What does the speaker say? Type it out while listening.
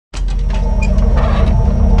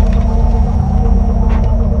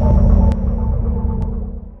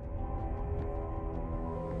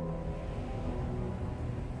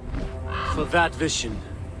that vision,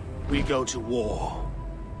 we go to war.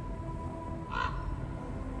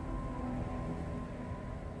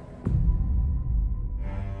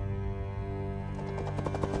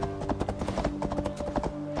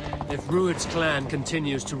 If Rued's clan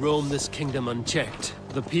continues to roam this kingdom unchecked,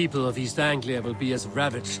 the people of East Anglia will be as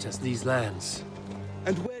ravaged as these lands.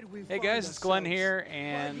 Hey guys, it's Glenn here,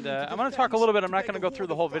 and I'm going to talk a little bit. I'm not going to go through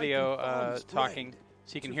the whole video talking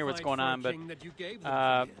so you can hear what's going on, but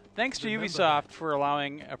thanks to Ubisoft for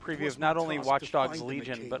allowing a preview of not only Watch Dogs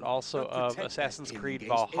Legion, but also of Assassin's Creed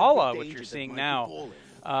Valhalla, which you're seeing now.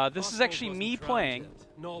 This is actually me playing,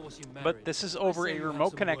 but this is over a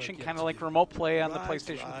remote connection, kind of like remote play on the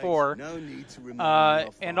PlayStation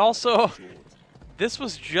 4. And also, this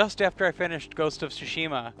was just after I finished Ghost of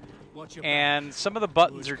Tsushima, and some of the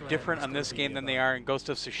buttons are different on this game than they are in Ghost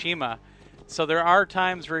of Tsushima. So there are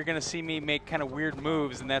times where you're going to see me make kind of weird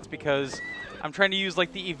moves, and that's because I'm trying to use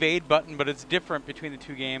like the evade button, but it's different between the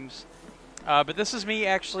two games. But this is me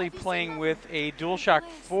actually playing with a DualShock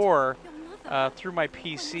 4 through my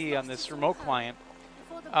PC on this remote client.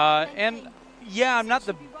 And yeah, I'm not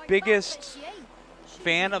the biggest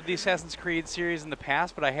fan of the Assassin's Creed series in the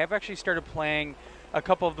past, but I have actually started playing a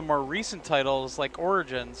couple of the more recent titles like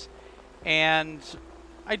Origins, and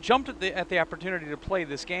I jumped at the opportunity to play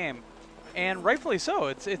this game, and rightfully so.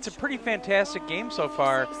 It's a pretty fantastic game so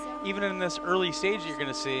far, even in this early stage that you're going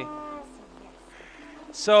to see.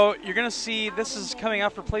 So you're going to see this is coming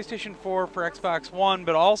out for PlayStation 4, for Xbox One,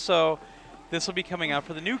 but also this will be coming out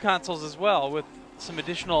for the new consoles as well, with some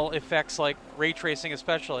additional effects like ray tracing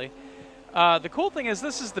especially. The cool thing is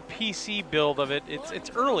this is the PC build of it.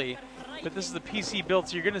 It's early, but this is the PC build,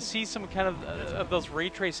 so you're going to see some kind of those ray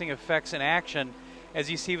tracing effects in action, as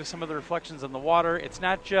you see with some of the reflections in the water. It's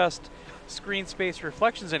not just screen space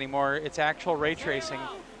reflections anymore, it's actual ray tracing,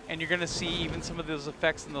 and you're going to see even some of those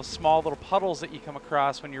effects in those small little puddles that you come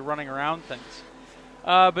across when you're running around things.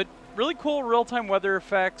 But really cool real-time weather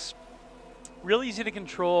effects, really easy to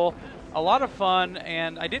control, a lot of fun,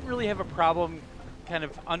 and I didn't really have a problem kind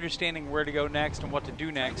of understanding where to go next and what to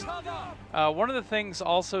do next. One of the things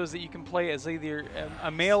also is that you can play as either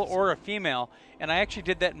a male or a female, and I actually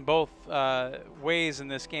did that in both ways in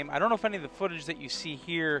this game. I don't know if any of the footage that you see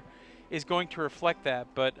here is going to reflect that,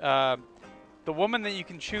 but the woman that you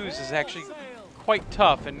can choose is actually quite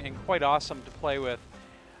tough and quite awesome to play with.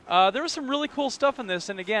 There was some really cool stuff in this,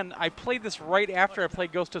 and again, I played this right after I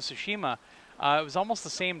played Ghost of Tsushima. It was almost the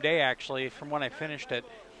same day, actually, from when I finished it.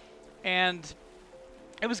 And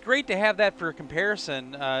it was great to have that for a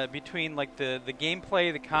comparison between like the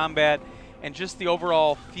gameplay, the combat, and just the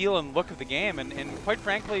overall feel and look of the game. And quite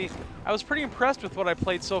frankly, I was pretty impressed with what I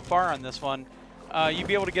played so far on this one. You'd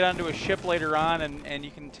be able to get onto a ship later on, and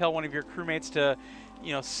you can tell one of your crewmates to,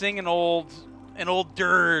 you know, sing an old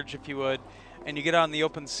dirge, if you would, and you get out in the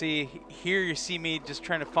open sea. Here you see me just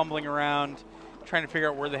trying to fumbling around, trying to figure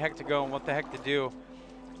out where the heck to go and what the heck to do.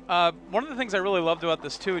 One of the things I really loved about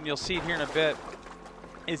this too, and you'll see it here in a bit,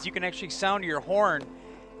 is you can actually sound your horn,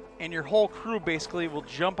 and your whole crew basically will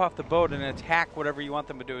jump off the boat and attack whatever you want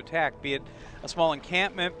them to attack, be it a small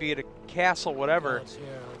encampment, be it a castle, whatever.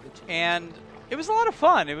 And it was a lot of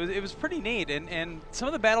fun. It was pretty neat, and some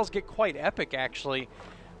of the battles get quite epic actually.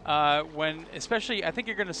 When especially, I think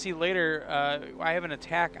you're going to see later, I have an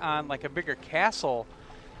attack on like a bigger castle,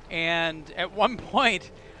 and at one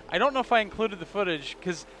point, I don't know if I included the footage,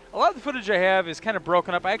 because a lot of the footage I have is kind of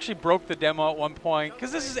broken up. I actually broke the demo at one point,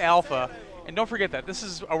 because this is alpha, and don't forget that. This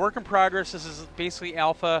is a work in progress. This is basically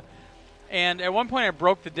alpha, and at one point I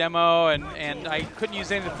broke the demo, and I couldn't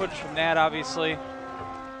use any of the footage from that, obviously.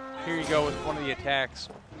 Here you go with one of the attacks.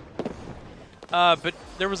 But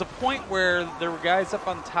there was a point where there were guys up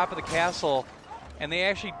on top of the castle, and they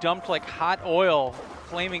actually dumped like hot oil,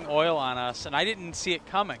 flaming oil on us, and I didn't see it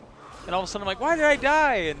coming. And all of a sudden I'm like, why did I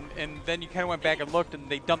die? And then you kind of went back and looked, and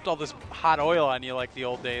they dumped all this hot oil on you like the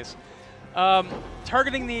old days.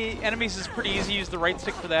 Targeting the enemies is pretty easy. Use the right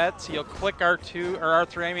stick for that. So you'll click R2, or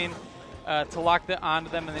R3, I mean, to lock onto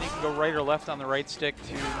them, and then you can go right or left on the right stick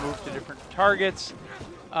to move to different targets.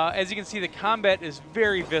 As you can see, the combat is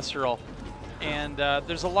very visceral, and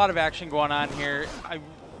there's a lot of action going on here.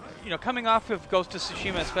 You know, coming off of Ghost of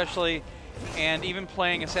Tsushima especially, and even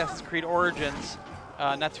playing Assassin's Creed Origins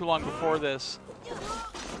not too long before this,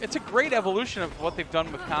 it's a great evolution of what they've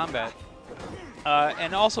done with combat.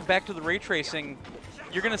 And also back to the ray tracing,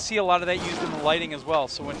 you're going to see a lot of that used in the lighting as well.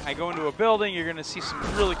 So when I go into a building, you're going to see some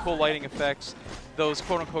really cool lighting effects, those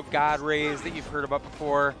quote-unquote God rays that you've heard about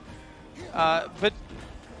before. But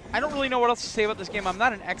I don't really know what else to say about this game. I'm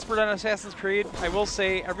not an expert on Assassin's Creed. I will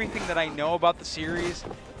say everything that I know about the series,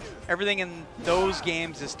 everything in those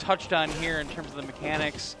games is touched on here in terms of the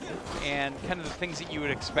mechanics and kind of the things that you would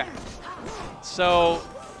expect. So,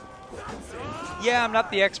 yeah, I'm not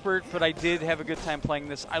the expert, but I did have a good time playing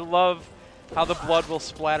this. I love how the blood will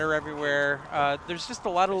splatter everywhere. There's just a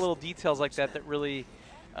lot of little details like that that really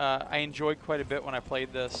I enjoyed quite a bit when I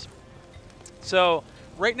played this. So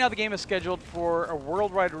right now the game is scheduled for a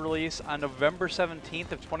worldwide release on November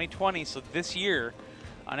 17th of 2020, so this year,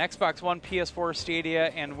 on Xbox One, PS4, Stadia,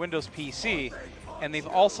 and Windows PC. And they've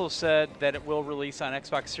also said that it will release on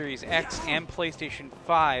Xbox Series X and PlayStation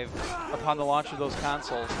 5 upon the launch of those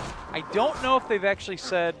consoles. I don't know if they've actually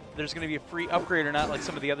said there's going to be a free upgrade or not, like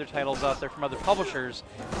some of the other titles out there from other publishers,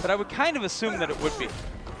 but I would kind of assume that it would be.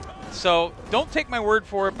 So don't take my word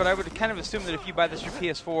for it, but I would kind of assume that if you buy this for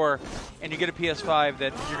PS4 and you get a PS5,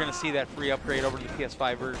 that you're going to see that free upgrade over to the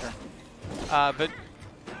PS5 version. But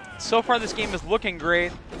so far this game is looking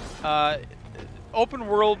great. Open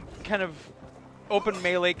world kind of open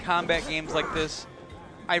melee combat games like this,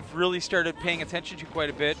 I've really started paying attention to quite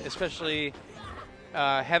a bit, especially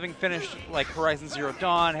having finished like Horizon Zero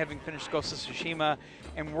Dawn, having finished Ghost of Tsushima,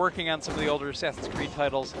 and working on some of the older Assassin's Creed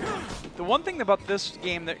titles. The one thing about this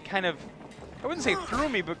game that kind of, I wouldn't say threw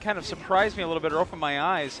me, but kind of surprised me a little bit or opened my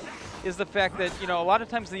eyes, is the fact that, you know, a lot of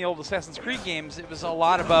times in the old Assassin's Creed games, it was a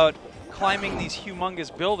lot about climbing these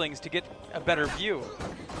humongous buildings to get a better view.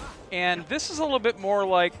 And this is a little bit more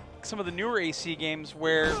like some of the newer AC games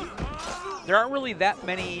where there aren't really that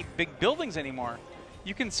many big buildings anymore.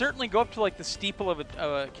 You can certainly go up to like the steeple of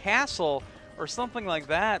a castle or something like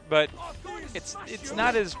that, but it's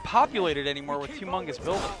not as populated anymore with humongous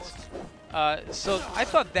buildings. So I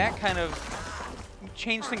thought that kind of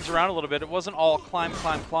changed things around a little bit. It wasn't all climb,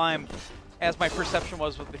 climb, climb, as my perception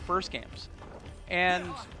was with the first games. And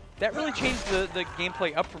that really changed the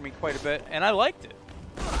gameplay up for me quite a bit, and I liked it.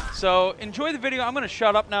 So enjoy the video. I'm going to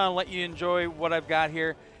shut up now and let you enjoy what I've got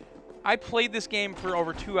here. I played this game for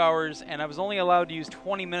over 2 hours, and I was only allowed to use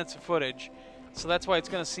 20 minutes of footage, so that's why it's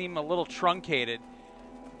going to seem a little truncated.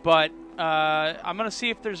 But I'm going to see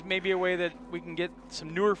if there's maybe a way that we can get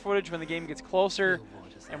some newer footage when the game gets closer,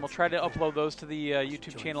 and we'll try to upload those to the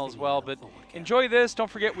YouTube channel as well. But enjoy this. Don't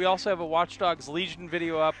forget, we also have a Watch Dogs Legion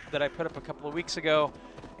video up that I put up a couple of weeks ago,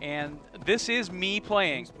 and this is me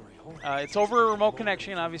playing. It's over a remote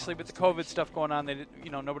connection, obviously, with the COVID stuff going on.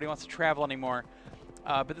 Nobody wants to travel anymore.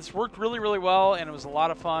 But this worked really, really well, and it was a lot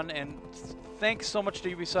of fun. And thanks so much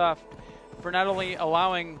to Ubisoft for not only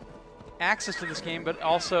allowing access to this game, but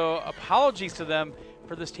also apologies to them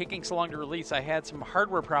for this taking so long to release. I had some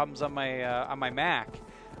hardware problems on my Mac.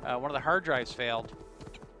 One of the hard drives failed.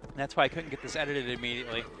 And that's why I couldn't get this edited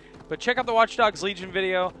immediately. But check out the Watch Dogs Legion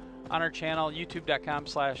video on our channel,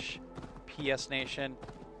 youtube.com/PSNation.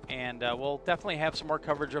 And we'll definitely have some more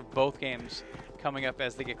coverage of both games coming up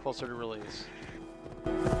as they get closer to release.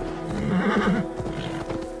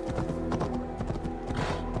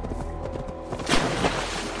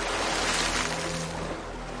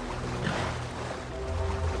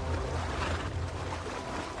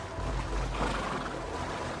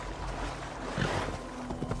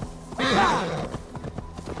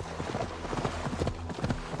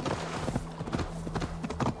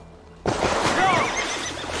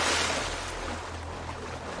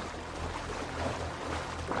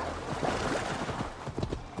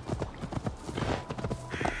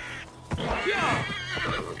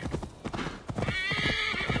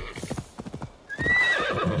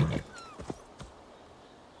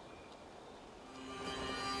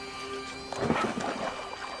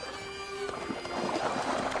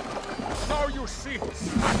 Now you see,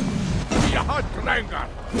 we are Drangar.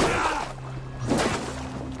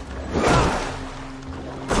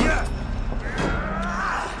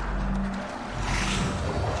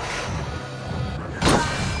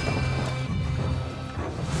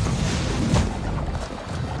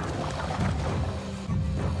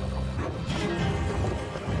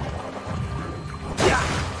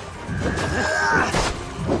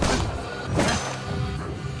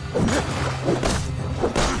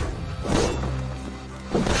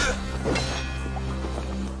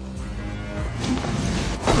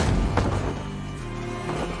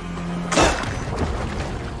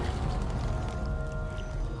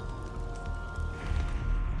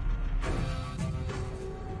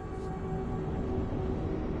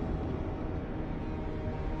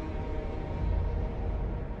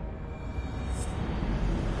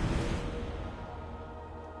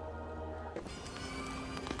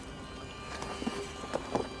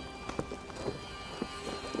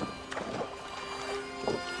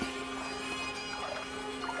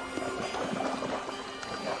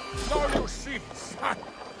 Now you see, son,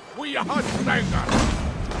 we are Drangar.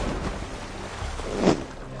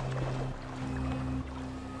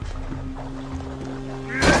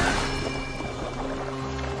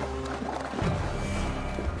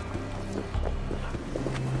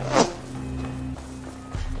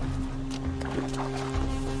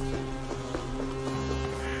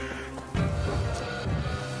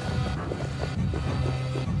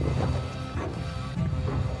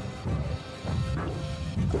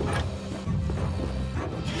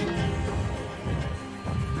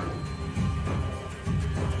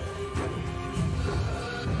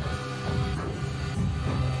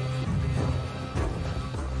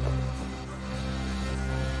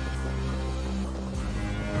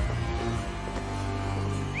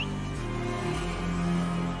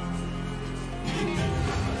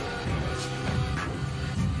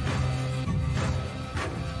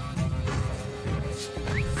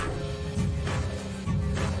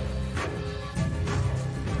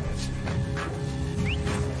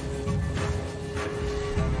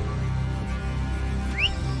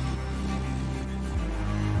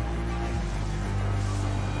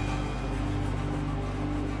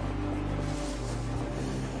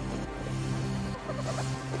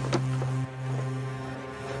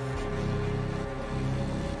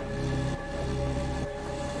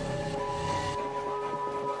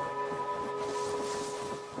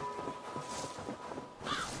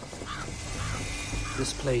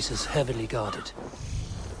 This place is heavily guarded.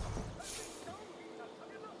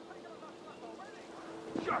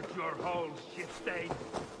 Shut your holes, shit-stain!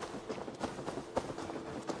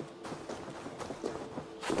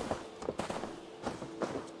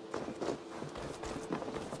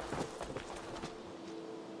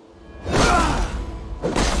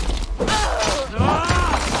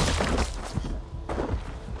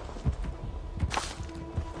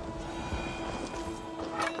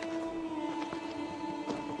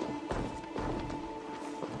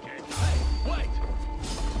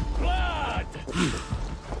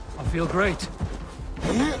 I feel great.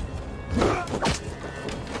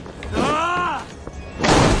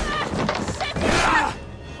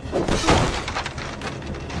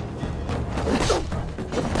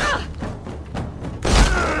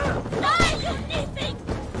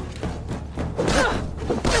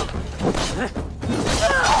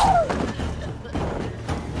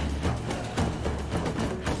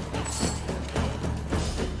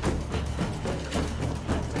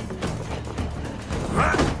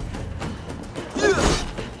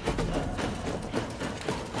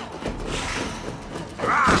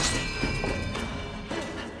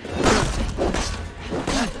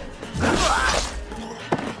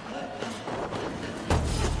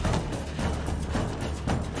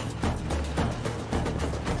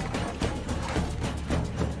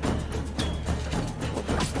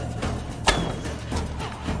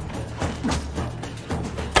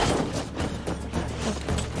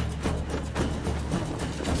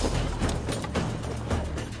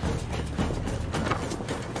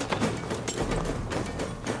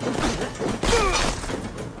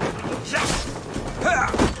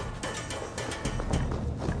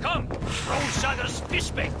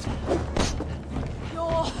 You're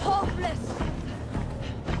hopeless!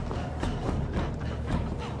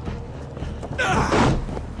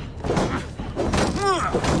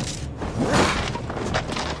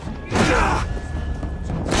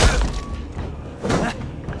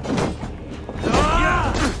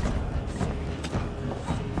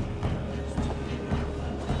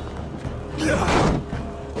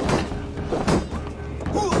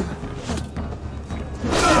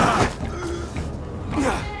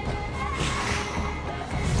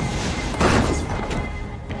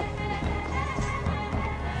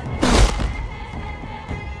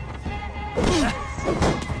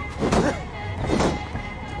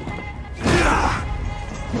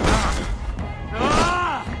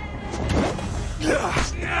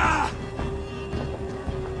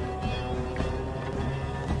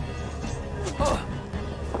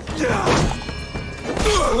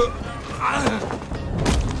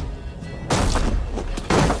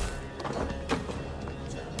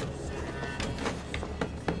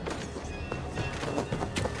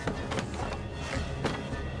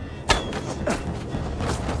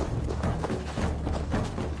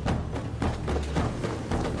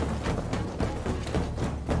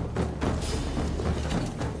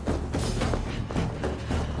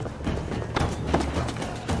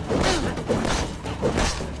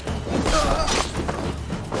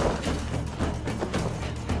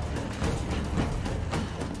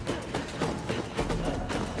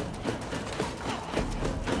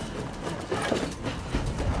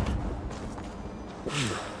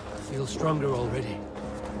 Feel stronger already.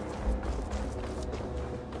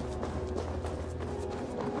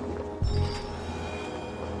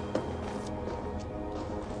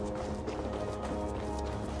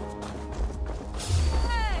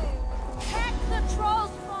 Hey! Heck the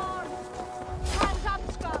trolls for! Hands up,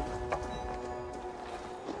 scum!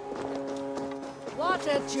 What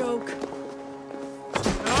a joke!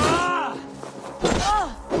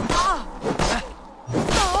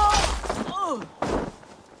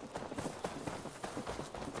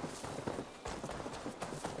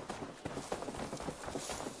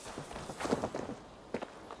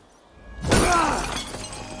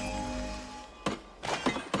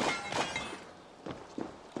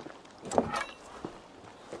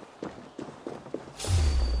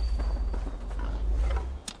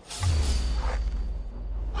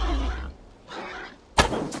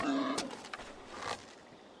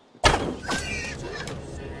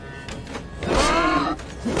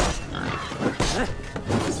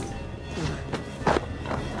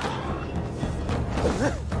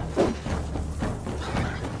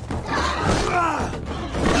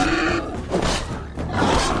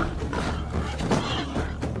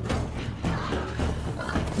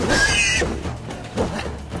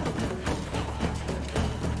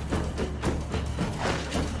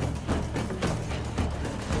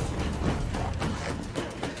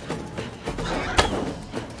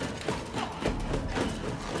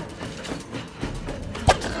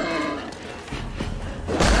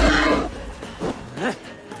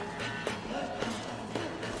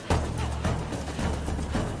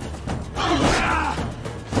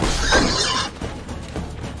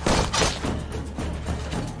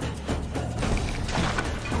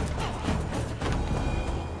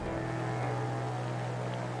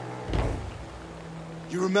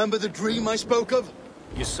 remember the dream I spoke of?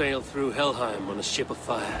 You sailed through Helheim on a ship of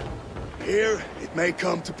fire. Here, it may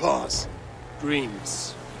come to pass.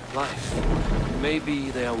 Dreams, life, maybe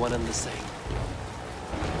they are one and the same.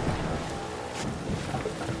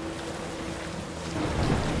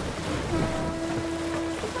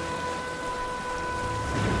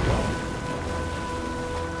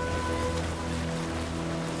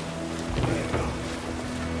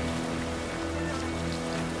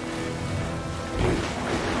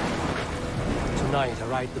 Tonight I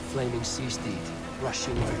ride the flaming sea steed,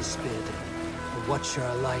 rushing to the spear A watcher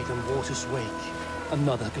alight on water's wake,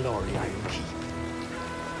 another glory I will keep.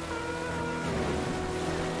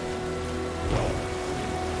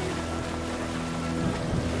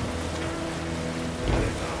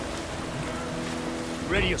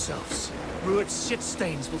 Ready yourselves. Rued's shit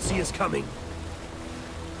stains will see us coming.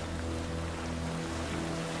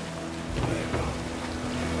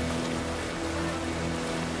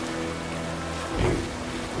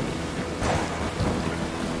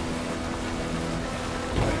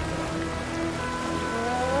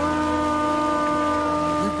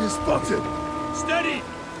 Spotted! Steady!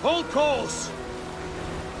 Hold course!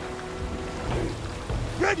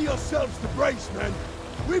 Ready yourselves to brace, men!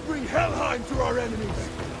 We bring Helheim to our enemies!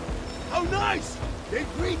 How nice! They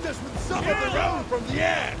greet us with some of their own from the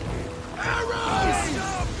air! Arrows!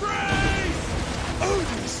 Brace!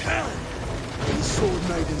 Odin's hand! These sword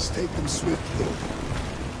maidens take them swiftly.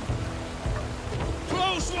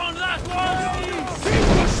 Close one, that one! Keep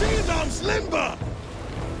your shield arms limber!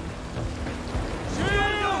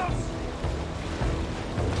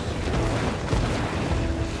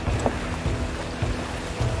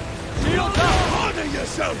 Honor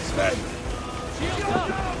yourselves, men! Shield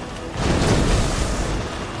up!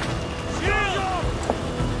 Shield up!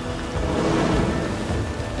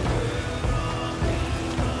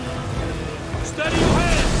 Steady your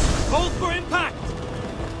hands! Hold for impact!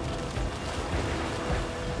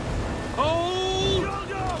 Hold!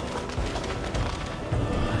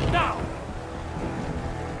 Now!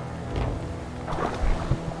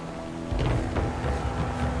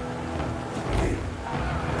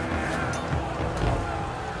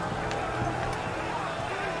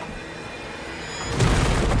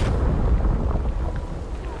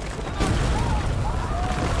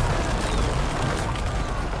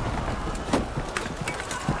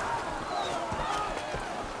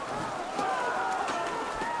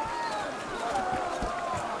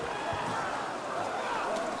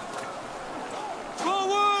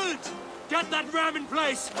 Get that ram in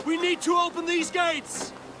place! We need to open these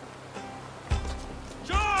gates!